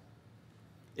habit.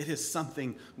 It is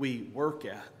something we work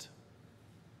at.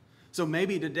 So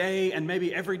maybe today and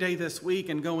maybe every day this week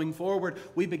and going forward,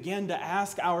 we begin to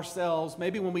ask ourselves,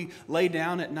 maybe when we lay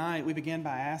down at night, we begin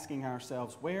by asking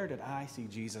ourselves, where did I see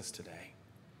Jesus today?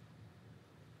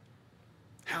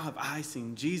 How have I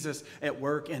seen Jesus at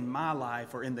work in my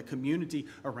life or in the community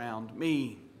around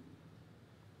me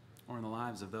or in the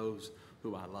lives of those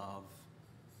who I love?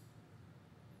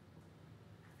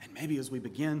 And maybe as we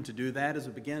begin to do that, as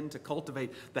we begin to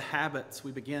cultivate the habits,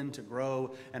 we begin to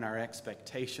grow in our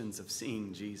expectations of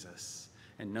seeing Jesus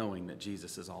and knowing that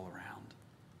Jesus is all around.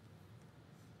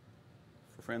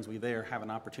 For friends, we there have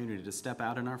an opportunity to step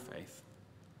out in our faith,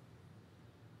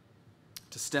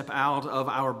 to step out of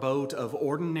our boat of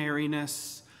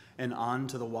ordinariness and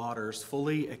onto the waters,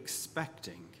 fully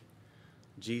expecting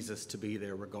Jesus to be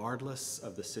there regardless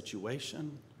of the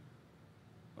situation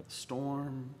or the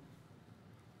storm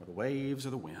or the waves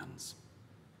or the winds.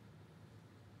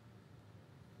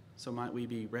 So might we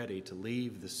be ready to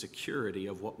leave the security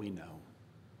of what we know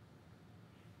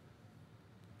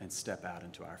and step out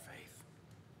into our faith.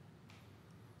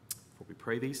 For we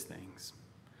pray these things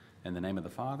in the name of the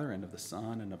Father, and of the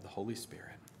Son, and of the Holy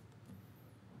Spirit.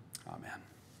 Amen.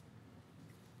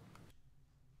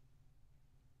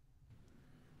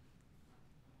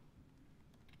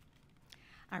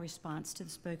 Our response to the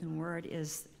spoken word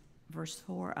is verse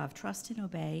 4 of Trust and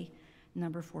Obey,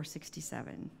 number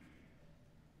 467.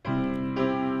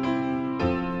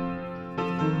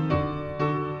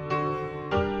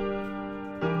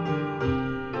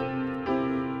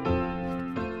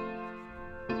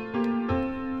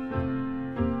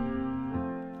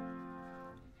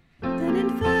 Then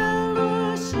in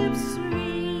fellowship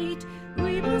sweet,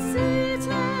 we will sit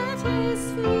at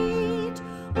his feet,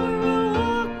 or we'll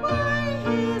walk by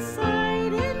his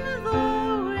side in the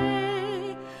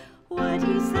way. What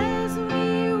he says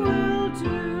we will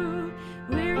do,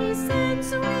 where he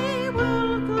sends we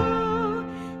will go.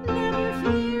 Never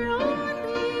fear,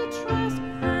 only trust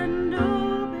and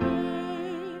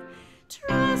obey.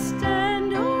 Trust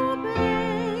and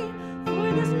obey,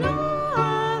 for there's no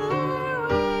other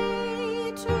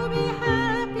way to be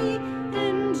happy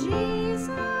in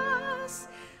Jesus,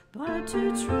 but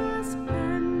to trust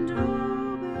and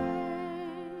obey.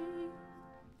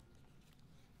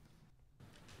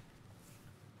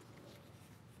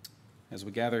 As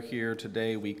we gather here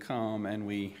today, we come and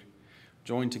we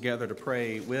join together to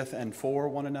pray with and for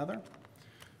one another.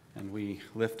 And we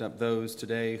lift up those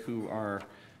today who are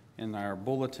in our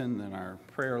bulletin and our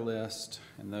prayer list,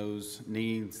 and those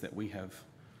needs that we have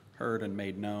heard and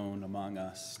made known among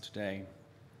us today.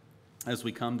 As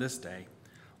we come this day,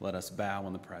 let us bow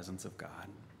in the presence of God.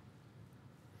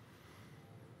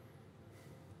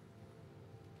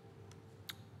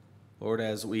 Lord,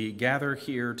 as we gather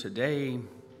here today,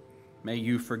 may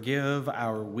you forgive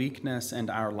our weakness and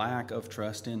our lack of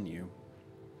trust in you.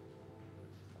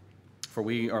 For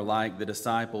we are like the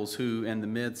disciples who, in the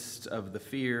midst of the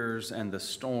fears and the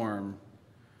storm,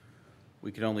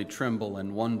 we could only tremble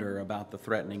and wonder about the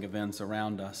threatening events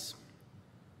around us.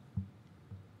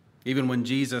 Even when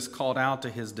Jesus called out to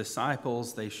his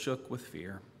disciples, they shook with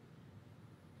fear.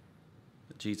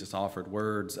 But Jesus offered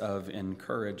words of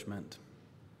encouragement.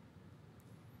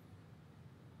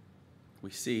 We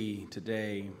see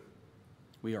today,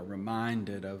 we are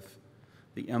reminded of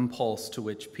the impulse to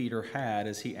which Peter had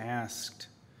as he asked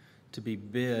to be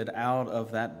bid out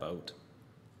of that boat.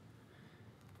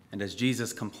 And as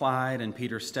Jesus complied and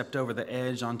Peter stepped over the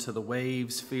edge onto the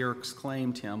waves, fear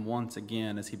claimed him once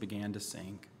again as he began to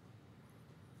sink.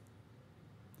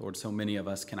 Lord, so many of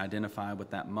us can identify with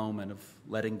that moment of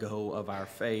letting go of our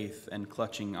faith and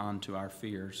clutching onto our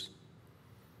fears.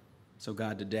 So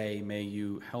God, today, may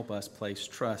you help us place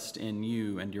trust in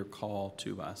you and your call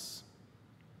to us.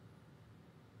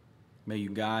 May you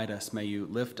guide us. May you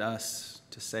lift us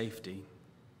to safety.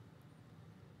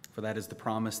 For that is the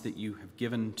promise that you have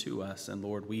given to us, and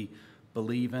Lord, we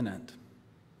believe in it.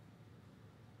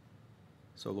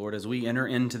 So Lord, as we enter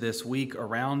into this week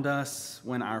around us,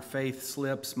 when our faith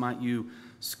slips, might you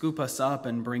scoop us up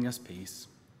and bring us peace,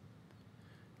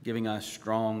 giving us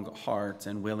strong hearts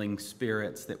and willing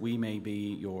spirits that we may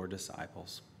be your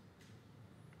disciples.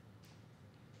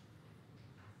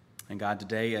 And God,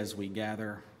 today as we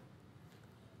gather,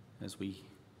 as we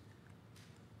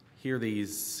hear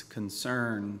these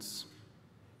concerns,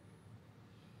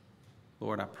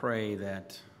 Lord, I pray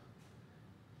that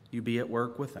you be at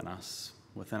work within us,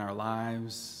 within our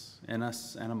lives, in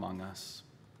us and among us.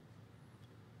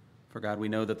 For God, we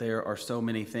know that there are so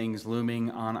many things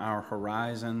looming on our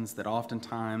horizons that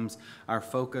oftentimes our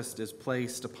focus is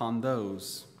placed upon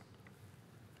those.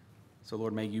 So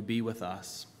Lord, may you be with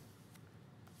us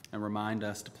and remind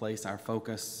us to place our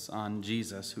focus on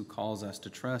Jesus, who calls us to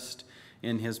trust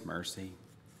in his mercy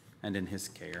and in his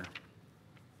care.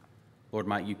 Lord,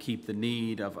 might you keep the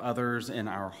need of others in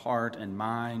our heart and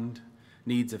mind,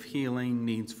 needs of healing,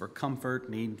 needs for comfort,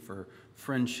 need for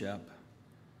friendship,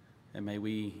 and may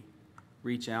we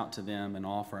reach out to them and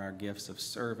offer our gifts of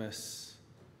service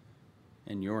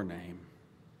in your name.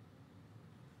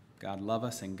 God, love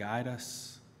us and guide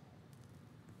us.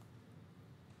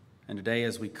 And today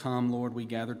as we come, Lord, we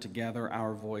gather together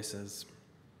our voices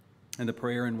in the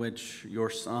prayer in which your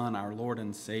Son, our Lord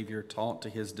and Savior, taught to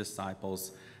his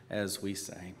disciples as we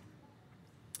say,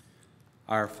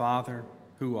 Our Father,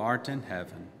 who art in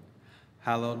heaven,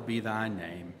 hallowed be thy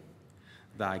name.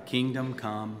 Thy kingdom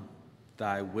come,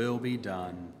 thy will be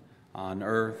done, on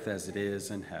earth as it is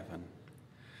in heaven.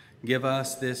 Give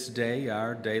us this day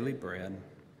our daily bread,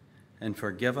 and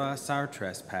forgive us our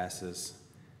trespasses,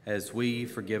 as we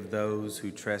forgive those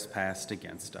who trespass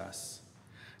against us.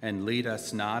 And lead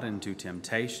us not into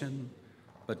temptation,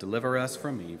 but deliver us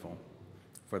from evil.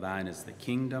 For thine is the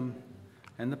kingdom,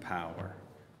 and the power,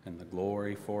 and the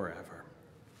glory forever.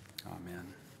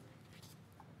 Amen.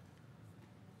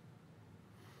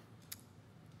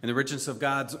 In the richness of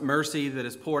God's mercy that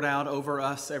is poured out over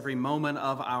us every moment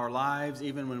of our lives,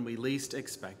 even when we least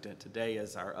expect it, today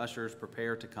as our ushers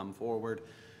prepare to come forward,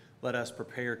 let us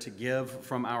prepare to give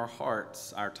from our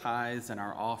hearts our tithes and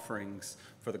our offerings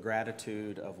for the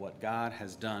gratitude of what God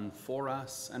has done for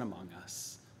us and among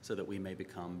us, so that we may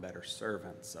become better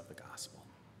servants of the gospel.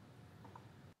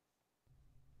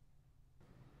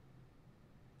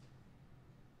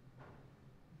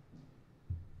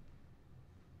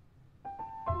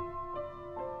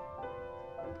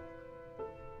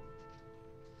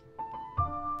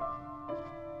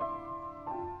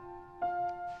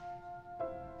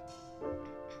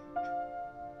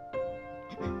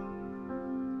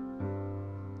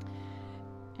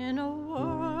 In a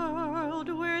world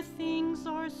where things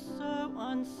are so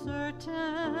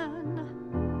uncertain,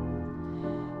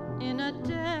 in a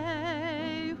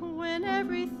day when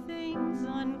everything's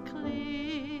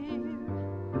unclear,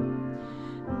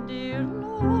 dear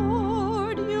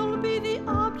Lord, you'll be the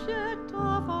object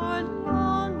of our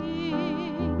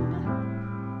longing.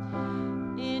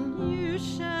 In you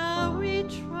shall we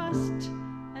trust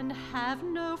and have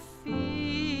no fear.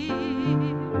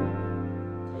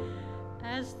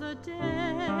 As the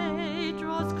day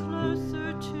draws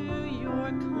closer to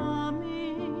your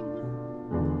coming,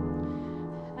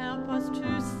 help us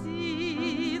to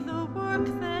see the work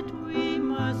that we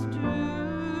must do.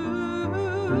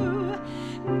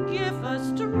 Give us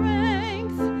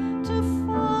strength to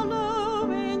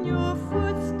follow in your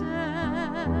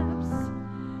footsteps.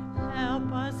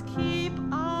 Help us keep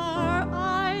our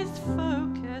eyes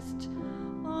focused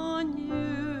on you.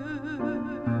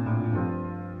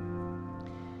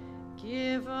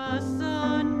 Give us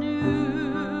a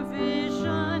new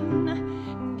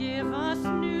vision, give us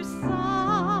new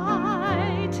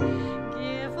sight.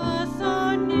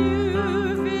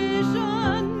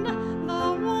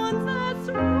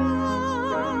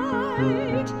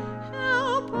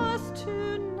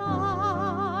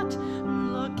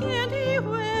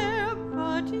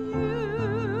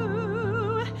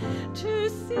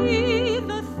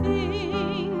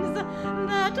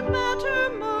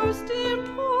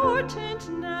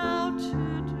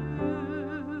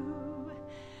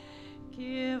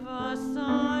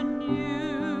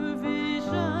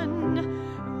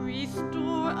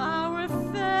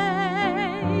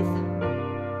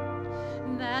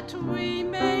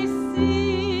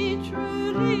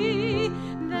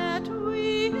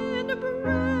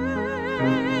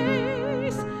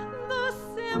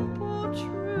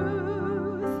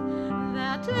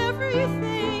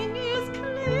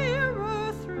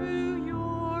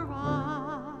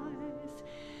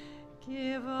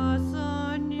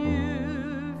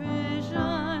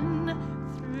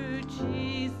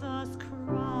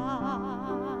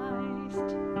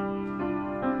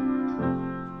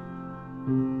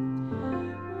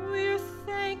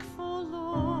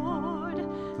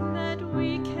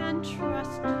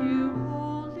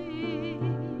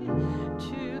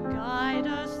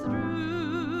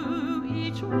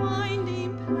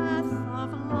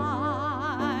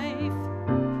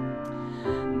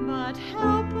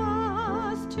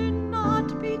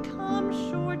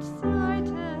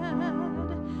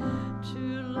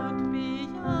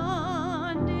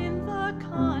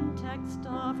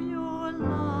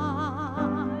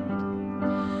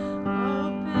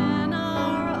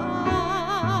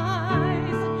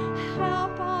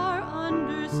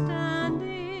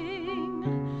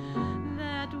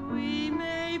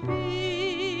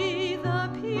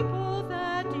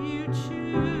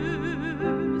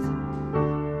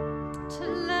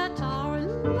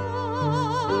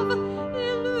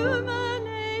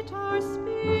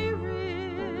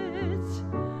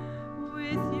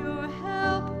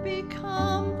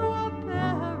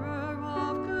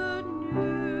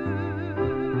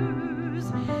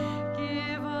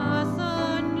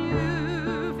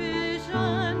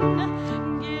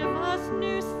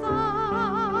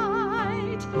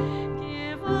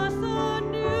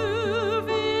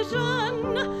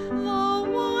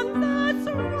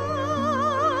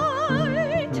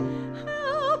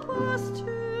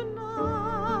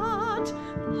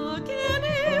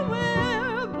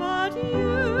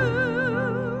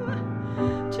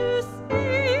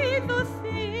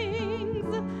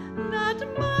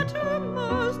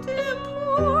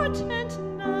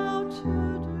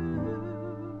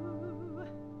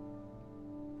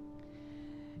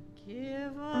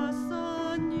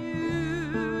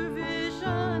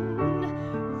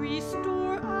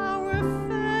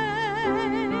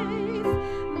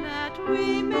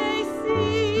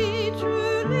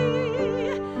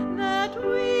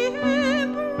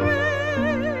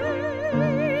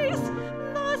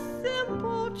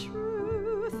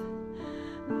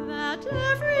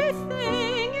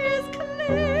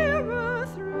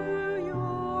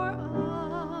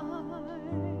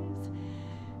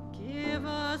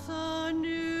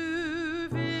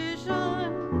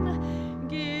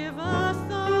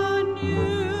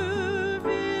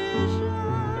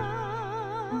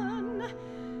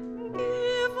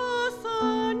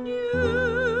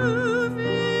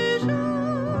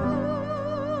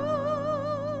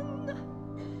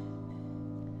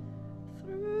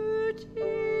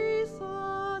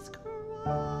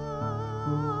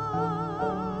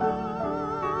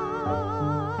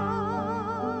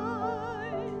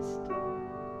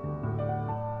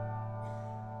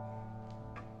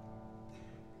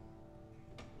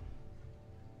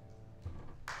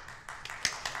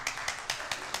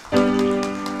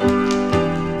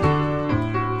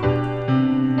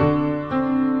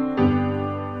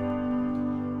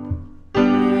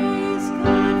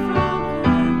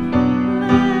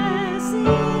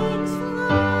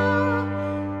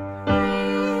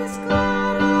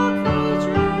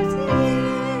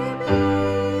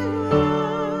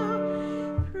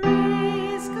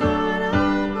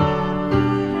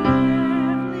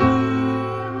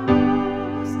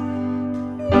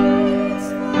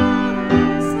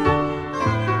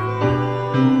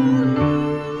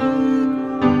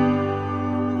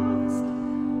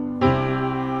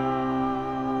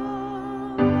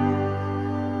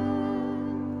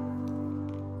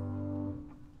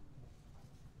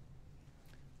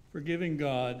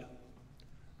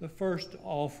 first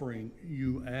offering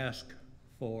you ask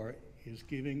for is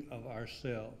giving of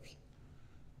ourselves,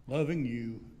 loving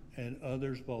you and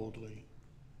others boldly,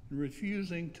 and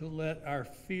refusing to let our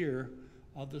fear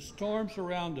of the storms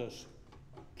around us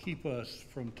keep us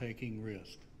from taking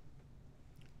risk.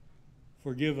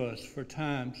 Forgive us for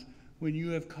times when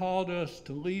you have called us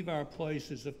to leave our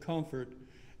places of comfort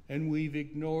and we've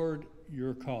ignored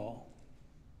your call.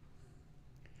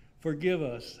 Forgive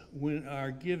us when our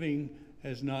giving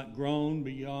has not grown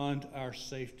beyond our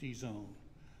safety zone,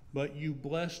 but you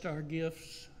blessed our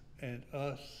gifts and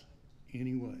us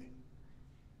anyway.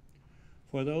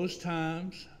 For those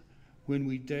times when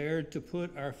we dared to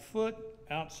put our foot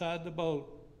outside the boat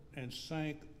and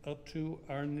sank up to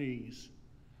our knees,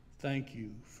 thank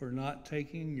you for not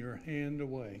taking your hand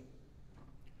away.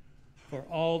 For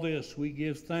all this we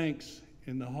give thanks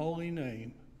in the holy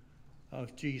name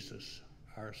of Jesus,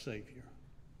 our Savior.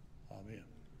 Amen.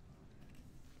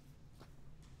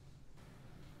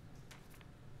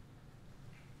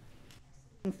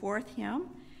 The fourth hymn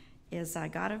is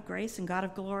God of Grace and God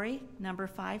of Glory, number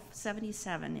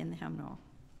 577 in the hymnal.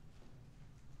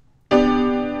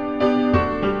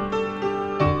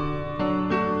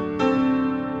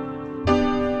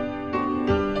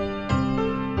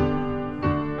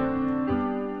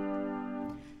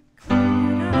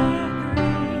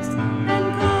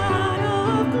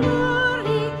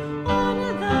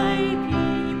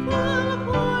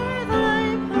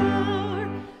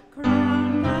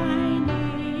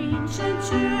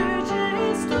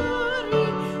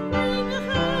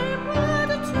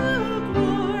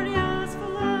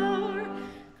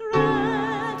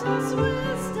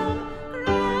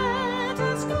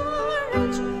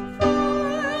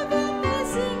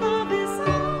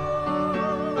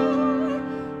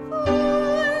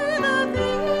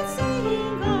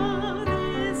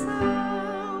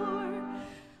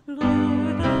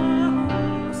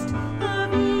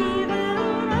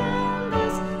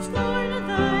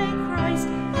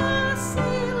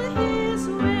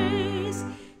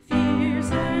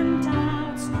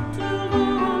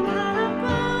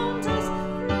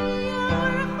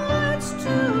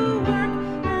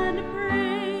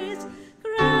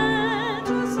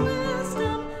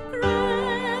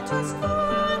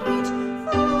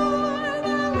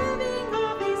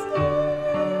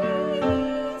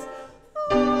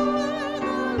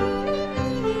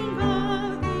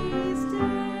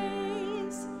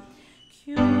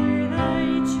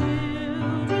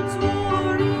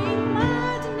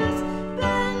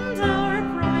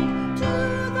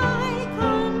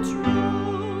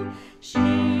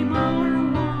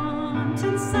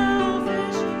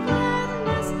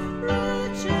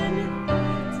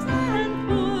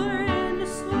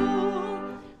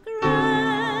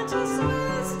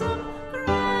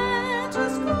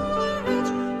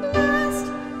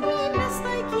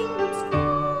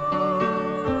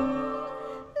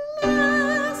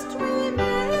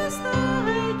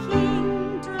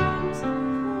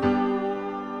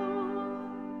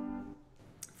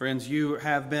 Friends, you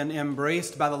have been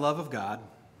embraced by the love of God,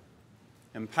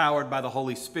 empowered by the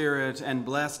Holy Spirit, and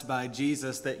blessed by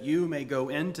Jesus that you may go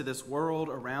into this world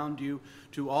around you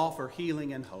to offer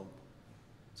healing and hope.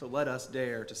 So let us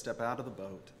dare to step out of the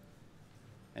boat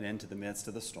and into the midst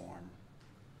of the storm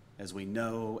as we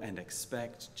know and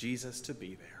expect Jesus to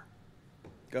be there.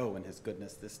 Go in his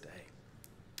goodness this day.